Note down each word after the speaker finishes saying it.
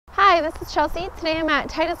Hi, this is Chelsea. Today I'm at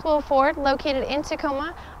Titus Will Ford, located in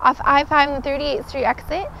Tacoma, off I-5 and the 38th Street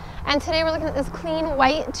exit. And today we're looking at this clean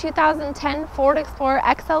white 2010 Ford Explorer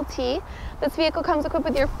XLT. This vehicle comes equipped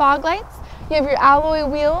with your fog lights, you have your alloy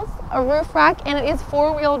wheels, a roof rack, and it is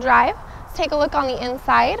four-wheel drive. Let's take a look on the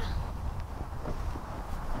inside.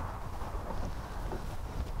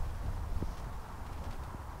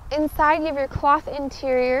 Inside you have your cloth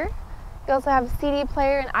interior. You also have CD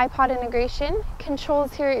player and iPod integration,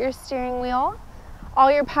 controls here at your steering wheel,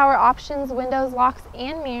 all your power options, windows, locks,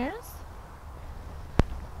 and mirrors.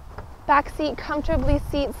 Back seat comfortably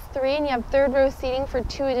seats 3, and you have third row seating for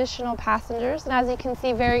 2 additional passengers. And as you can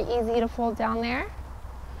see, very easy to fold down there.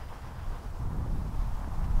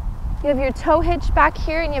 You have your tow hitch back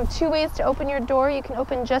here, and you have 2 ways to open your door. You can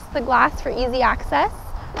open just the glass for easy access,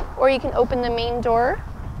 or you can open the main door.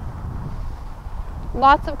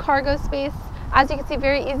 Lots of cargo space. As you can see,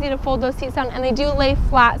 very easy to fold those seats down, and they do lay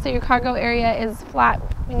flat, so your cargo area is flat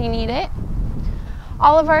when you need it.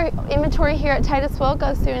 All of our inventory here at Titus Will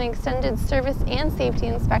goes through an extended service and safety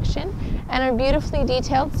inspection and are beautifully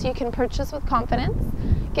detailed so you can purchase with confidence.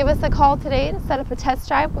 Give us a call today to set up a test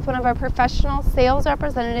drive with one of our professional sales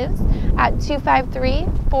representatives at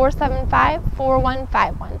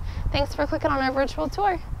 253-475-4151. Thanks for clicking on our virtual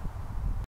tour.